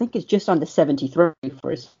 which I think is just under 73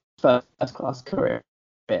 for his first class career,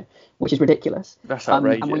 which is ridiculous. That's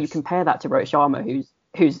outrageous. And when you compare that to Rohit Sharma,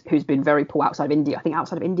 who's been very poor outside of India, I think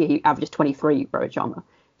outside of India he averages 23, Rohit Sharma.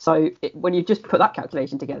 So when you just put that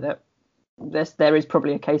calculation together, there is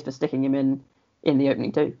probably a case for sticking him in the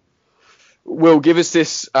opening 2. Will, give us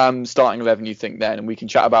this starting 11 you think then, and we can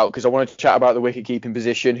chat about, because I wanted to chat about the wicket keeping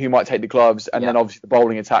position, who might take the gloves, and then obviously the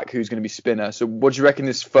bowling attack, who's going to be spinner. So what do you reckon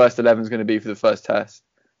this first 11 is going to be for the first test?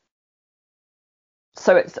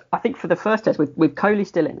 So I think for the first test, with Kohli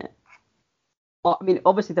still in it, I mean,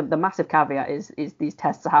 obviously the massive caveat is these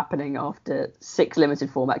tests are happening after 6 limited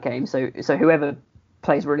format games, so whoever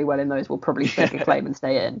plays really well in those will probably stake a claim and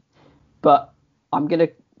stay in. But I'm going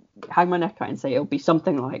to hang my neck out and say it'll be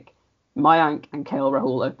something like Mayank and KL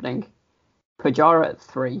Rahul opening, Pujara at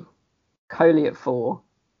 3, Kohli at 4,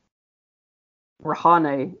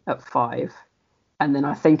 Rahane at 5, and then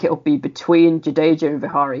I think it'll be between Jadeja and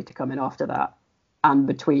Vihari to come in after that, and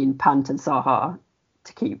between Pant and Saha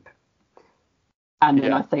to keep. And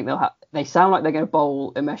then I think they sound like they're going to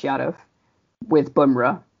bowl Umesh Yadav with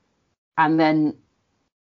Bumrah, and then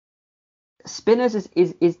spinners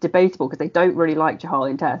is debatable because they don't really like Chahal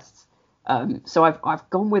in tests. So I've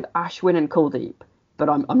gone with Ashwin and Kuldeep, but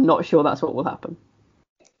I'm not sure that's what will happen.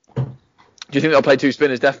 Do you think they'll play 2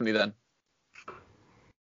 spinners definitely then?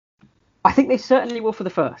 I think they certainly will for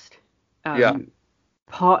the first.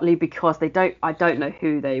 Partly because I don't know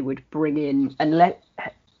who they would bring in, unless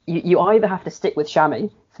you either have to stick with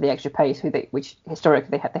Shami for the extra pace, which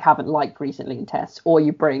historically they haven't liked recently in tests, or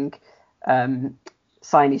you bring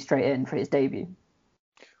Saini straight in for his debut.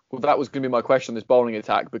 Well, that was going to be my question on this bowling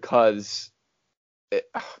attack, because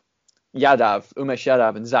Umesh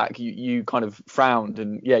Yadav and Zach, you kind of frowned,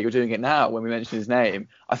 and yeah, you're doing it now when we mentioned his name.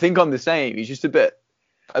 I think I'm the same. He's just a bit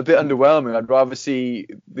underwhelming. I'd rather see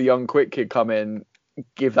the young quick kid come in,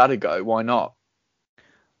 give that a go. Why not?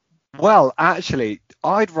 Well, actually,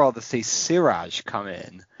 I'd rather see Siraj come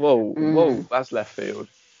in. Whoa, that's left field.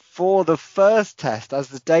 For the first test as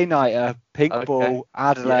the day-nighter, pink ball,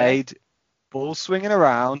 Adelaide, ball swinging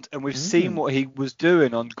around, and we've seen what he was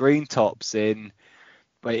doing on green tops in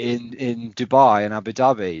Dubai and Abu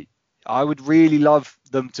Dhabi. I would really love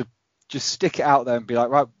them to just stick it out there and be like,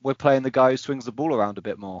 right, we're playing the guy who swings the ball around a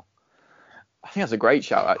bit more. I think that's a great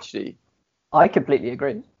shout, actually. I completely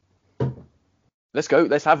agree. Let's go.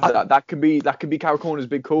 Let's have that. That could be Carol Corner's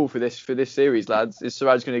big call for this series, lads. Is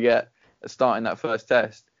Siraj going to get a start in that first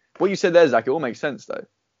test? What you said there, Zach, it all makes sense though.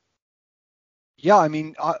 Yeah, I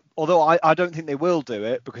mean, although I don't think they will do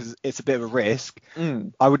it because it's a bit of a risk.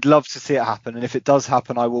 I would love to see it happen, and if it does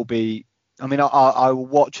happen, I will be. I mean, I will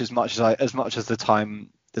watch as much as the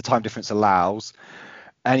time difference allows.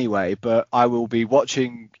 Anyway, but I will be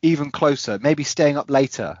watching even closer, maybe staying up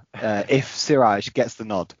later if Siraj gets the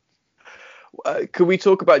nod. Could we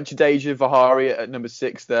talk about Jadeja Vihari at number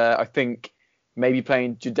 6 there? I think maybe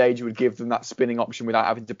playing Jadeja would give them that spinning option without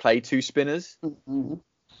having to play 2 spinners. Mm-hmm.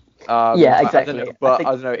 Yeah, exactly. I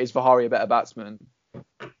don't know. Is Vihari a better batsman?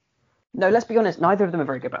 No, let's be honest. Neither of them are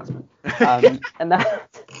very good batsmen. And that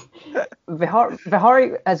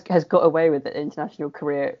Vihari has got away with an international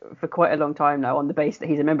career for quite a long time now on the basis that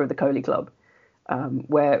he's a member of the Kohli club,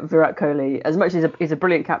 where Virat Kohli, as much as he's a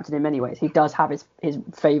brilliant captain in many ways, he does have his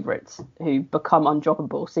favourites who become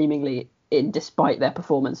undroppable seemingly despite their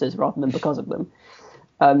performances rather than because of them.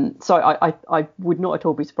 So I would not at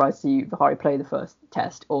all be surprised to see Vihari play the first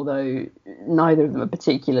test, although neither of them are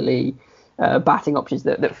particularly batting options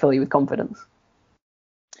that fill you with confidence.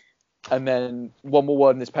 And then one more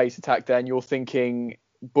word in this pace attack then. You're thinking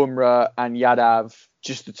Bumrah and Yadav,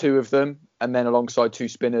 just the 2 of them, and then alongside 2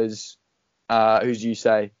 spinners, who do you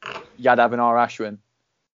say? Yadav and R. Ashwin?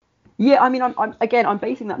 Yeah, I mean, I'm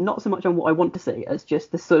basing that not so much on what I want to see as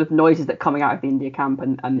just the sort of noises that are coming out of the India camp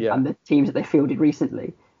and the teams that they fielded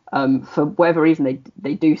recently. For whatever reason,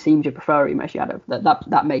 they do seem to prefer Umesh Yadav.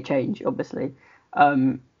 That may change, obviously.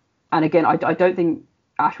 And again, I don't think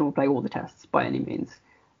Ashwin will play all the tests by any means.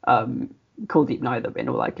 Kuldeep neither, in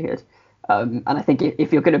all likelihood. And I think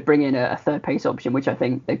if you're going to bring in a third pace option, which I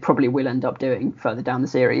think they probably will end up doing further down the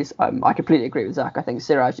series, I completely agree with Zach. I think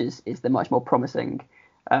Siraj is the much more promising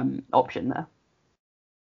option there.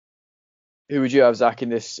 Who would you have, Zach, in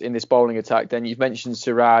this bowling attack then? You've mentioned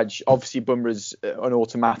Siraj. Obviously, Bumrah's an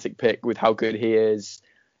automatic pick with how good he is.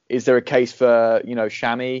 Is there a case for,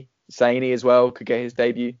 Shami, Saini as well, could get his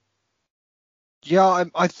debut? Yeah,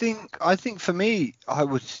 I think for me, I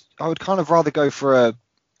would kind of rather go for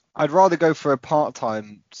a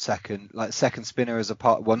part-time second spinner as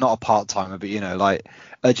not a part-timer, but like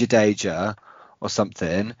a Jadeja or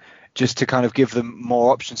something, just to kind of give them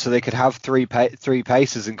more options so they could have three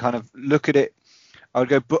paces and kind of look at it. I would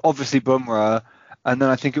go obviously Bumrah, and then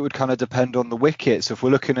I think it would kind of depend on the wicket. So if we're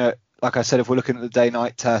looking at, like I said, if we're looking at the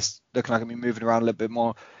day-night test, looking like I'm moving around a little bit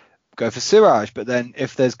more, go for Siraj. But then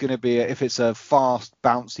if there's going to be if it's a fast,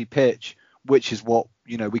 bouncy pitch, which is what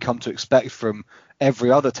we come to expect from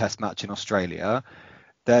every other test match in Australia,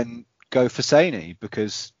 then go for Saini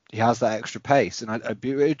because he has that extra pace. And it'd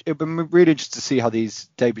be really interesting to see how these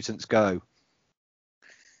debutants go.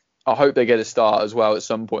 I hope they get a start as well at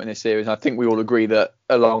some point in this series. I think we all agree that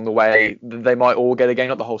along the way they might all get a game,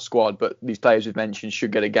 not the whole squad, but these players we've mentioned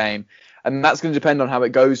should get a game. And that's going to depend on how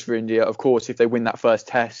it goes for India. Of course, if they win that first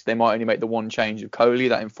test, they might only make the one change of Kohli,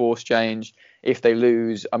 that enforced change. If they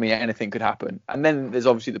lose, I mean, anything could happen. And then there's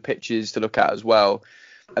obviously the pitches to look at as well.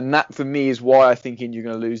 And that, for me, is why I think India are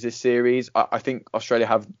going to lose this series. I think Australia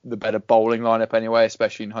have the better bowling lineup anyway,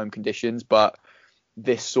 especially in home conditions. But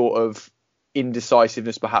this sort of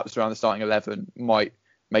indecisiveness, perhaps around the starting 11, might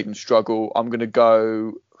make them struggle. I'm going to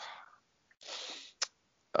go...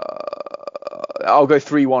 I'll go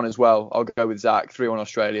 3-1 as well. I'll go with Zach, 3-1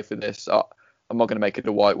 Australia for this. I'm not going to make it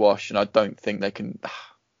a whitewash, and I don't think they can...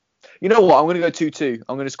 You know what? I'm going to go 2-2.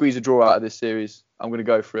 I'm going to squeeze a draw out of this series. I'm going to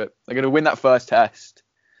go for it. They're going to win that first test,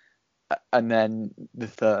 and then the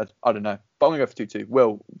third. I don't know. But I'm going to go for 2-2.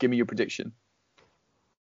 Will, give me your prediction.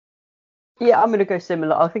 Yeah, I'm going to go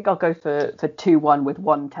similar. I think I'll go for 2-1 with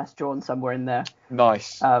one test drawn somewhere in there.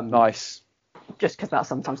 Nice. Nice. Just because that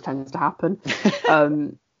sometimes tends to happen.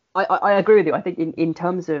 I agree with you. I think in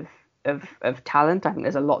terms of talent, I think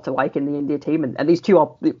there's a lot to like in the India team, and these two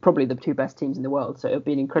are probably the two best teams in the world. So it'll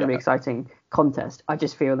be an incredibly exciting contest. I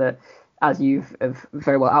just feel that, as you've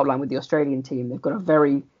very well outlined with the Australian team, they've got a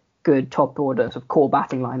very good top order sort of core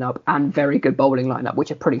batting lineup and very good bowling lineup,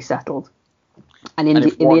 which are pretty settled. And in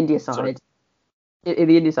the India side,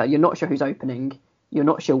 you're not sure who's opening, you're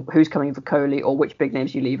not sure who's coming for Kohli or which big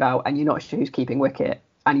names you leave out, and you're not sure who's keeping wicket,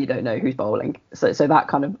 and you don't know who's bowling. So that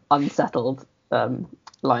kind of unsettled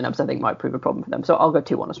lineups, I think, might prove a problem for them. So I'll go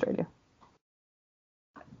 2-1 Australia.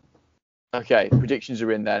 Okay, predictions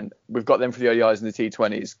are in then. We've got them for the ODIs and the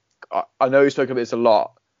T20s. I know you spoke about this a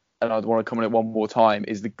lot, and I'd want to come on it one more time,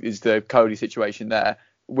 is the Kohli situation there.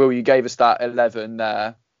 Will, you gave us that 11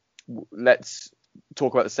 there. Let's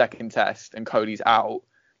talk about the second test and Kohli's out.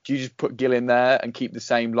 Do you just put Gill in there and keep the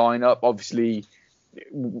same lineup? Obviously,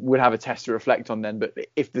 we'd have a test to reflect on then, but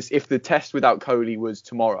if the test without Kohli was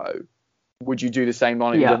tomorrow, would you do the same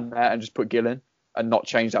lineup in there and just put Gill in and not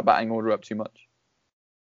change that batting order up too much?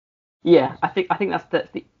 Yeah, I think that's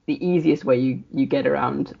the easiest way you get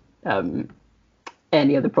around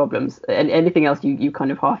any other problems. And anything else, you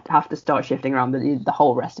kind of have to start shifting around the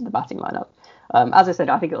whole rest of the batting lineup. As I said,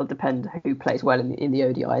 I think it'll depend who plays well in the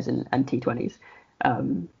ODIs and T20s.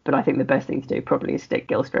 But I think the best thing to do probably is stick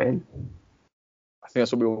Gill straight in. I think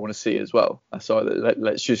that's what we all want to see as well. So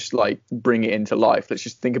let's just bring it into life. Let's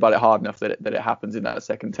just think about it hard enough that it happens in that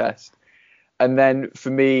second test. And then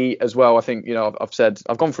for me as well, I think,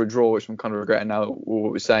 I've gone for a draw, which I'm kind of regretting now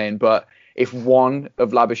what we're saying. But if one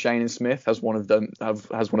of Labuschagne and Smith has one of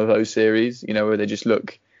those series, where they just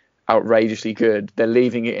look outrageously good, they're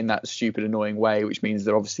leaving it in that stupid, annoying way, which means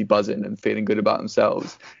they're obviously buzzing and feeling good about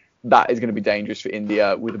themselves. That is going to be dangerous for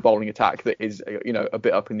India with a bowling attack that is, a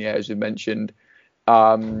bit up in the air, as you mentioned.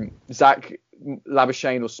 Zach,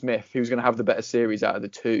 Labuschagne or Smith, who's going to have the better series out of the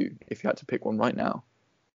two, if you had to pick one right now?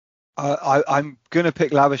 I'm going to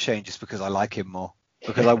pick Labuschagne just because I like him more.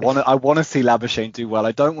 Because I want to see Labuschagne do well.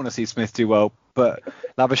 I don't want to see Smith do well. But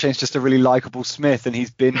Labuschagne's just a really likable Smith, and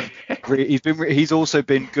he's also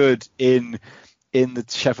been good in the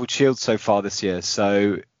Sheffield Shield so far this year.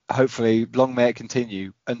 So hopefully, long may it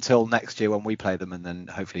continue until next year when we play them, and then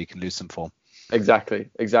hopefully he can lose some form. Exactly.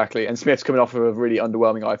 And Smith's coming off of a really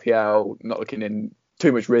underwhelming IPL, not looking in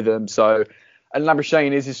too much rhythm. So, and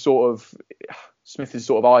Labuschagne is Smith is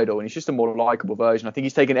sort of idol, and he's just a more likeable version. I think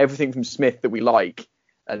he's taken everything from Smith that we like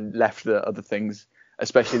and left the other things,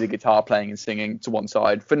 especially the guitar playing and singing, to one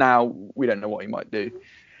side. For now, we don't know what he might do.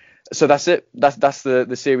 So that's it. That's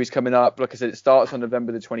the series coming up. Like I said, it starts on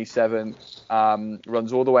November the 27th,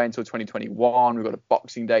 runs all the way until 2021. We've got a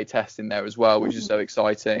Boxing Day test in there as well, which is so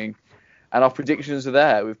exciting. And our predictions are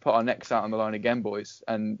there. We've put our necks out on the line again, boys.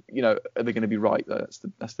 And, are they going to be right, though?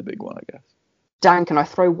 That's the big one, I guess. Dan, can I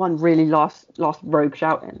throw one really last rogue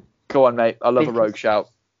shout in? Go on, mate. I love a rogue shout.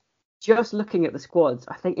 Just looking at the squads,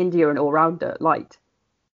 I think India are an all-rounder light,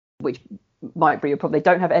 which might be a problem. They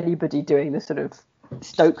don't have anybody doing the sort of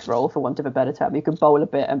Stokes role, for want of a better term. You can bowl a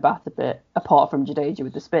bit and bat a bit, apart from Jadeja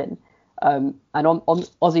with the spin. And on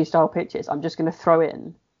Aussie-style pitches, I'm just going to throw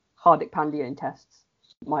in Hardik Pandya in tests.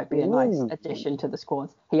 Might be a nice addition to the squad.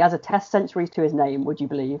 He has a test century to his name, would you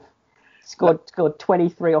believe? Scored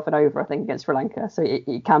 23 off and over, I think, against Sri Lanka. So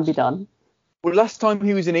it can be done. Well, last time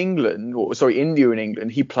he was in India in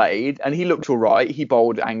England, he played and he looked all right. He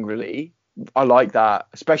bowled angrily. I like that,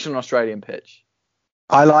 especially on an Australian pitch.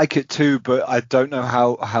 I like it too, but I don't know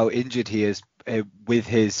how injured he is with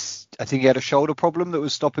his... I think he had a shoulder problem that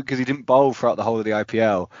was stopping because he didn't bowl throughout the whole of the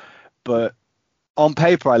IPL. But on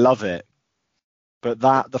paper, I love it. But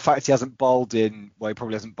the fact he hasn't bowled he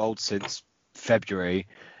probably hasn't bowled since February,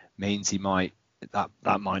 means that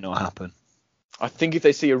might not happen. I think if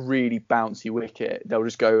they see a really bouncy wicket, they'll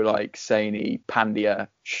just go like Saini, Pandya,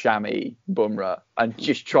 Shami, Bumrah, and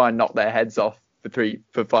just try and knock their heads off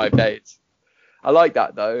for 5 days. I like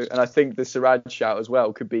that though, and I think the Siraj shout as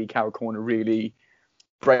well could be Carol Corner really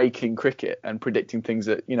breaking cricket and predicting things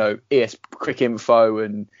that ES Cricket Info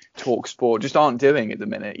and Talk Sport just aren't doing at the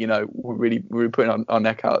minute. We're putting our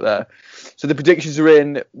neck out there. So the predictions are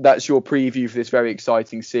in. That's your preview for this very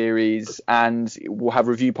exciting series, and we'll have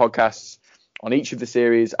review podcasts on each of the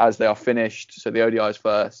series as they are finished. So the ODIs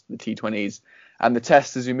first, the T20s, and the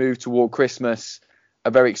tests as we move toward Christmas.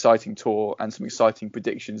 A very exciting tour and some exciting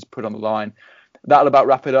predictions put on the line. That'll about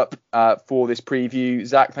wrap it up for this preview.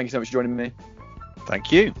 Zach, thank you so much for joining me.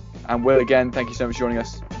 Thank you. And Will, again, thank you so much for joining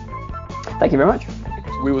us. Thank you very much.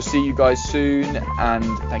 We will see you guys soon, and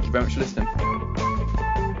thank you very much for listening.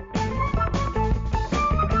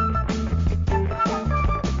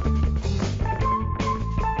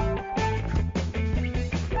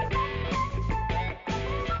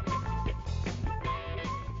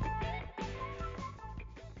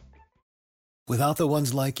 Without the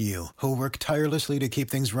ones like you, who work tirelessly to keep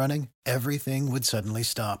things running, everything would suddenly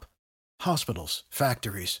stop. Hospitals,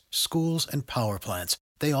 factories, schools, and power plants,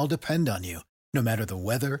 they all depend on you. No matter the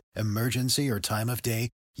weather, emergency, or time of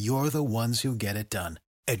day, you're the ones who get it done.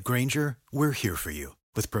 At Grainger, we're here for you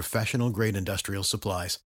with professional-grade industrial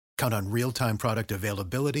supplies. Count on real-time product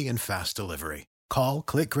availability and fast delivery. Call,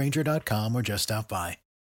 click Grainger.com, or just stop by.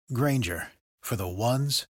 Grainger, for the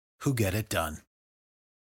ones who get it done.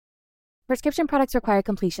 Prescription products require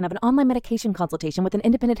completion of an online medication consultation with an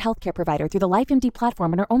independent healthcare provider through the LifeMD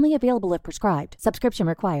platform and are only available if prescribed. Subscription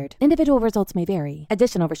required. Individual results may vary.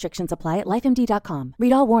 Additional restrictions apply at lifemd.com.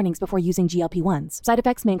 Read all warnings before using GLP-1s. Side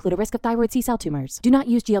effects may include a risk of thyroid C-cell tumors. Do not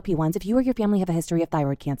use GLP-1s if you or your family have a history of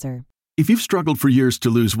thyroid cancer. If you've struggled for years to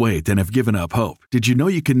lose weight and have given up hope, did you know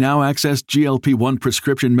you can now access GLP-1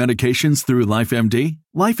 prescription medications through LifeMD?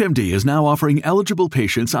 LifeMD is now offering eligible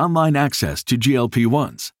patients online access to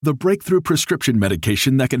GLP-1s, the breakthrough prescription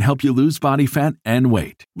medication that can help you lose body fat and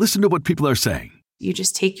weight. Listen to what people are saying. You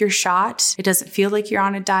just take your shot. It doesn't feel like you're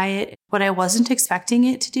on a diet. What I wasn't expecting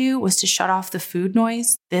it to do was to shut off the food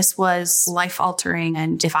noise. This was life-altering,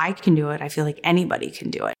 and if I can do it, I feel like anybody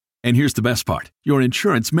can do it. And here's the best part. Your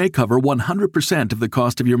insurance may cover 100% of the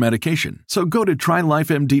cost of your medication. So go to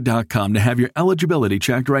TryLifeMD.com to have your eligibility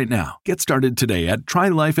checked right now. Get started today at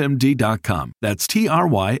TryLifeMD.com. That's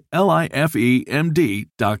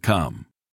TryLifeMD.com.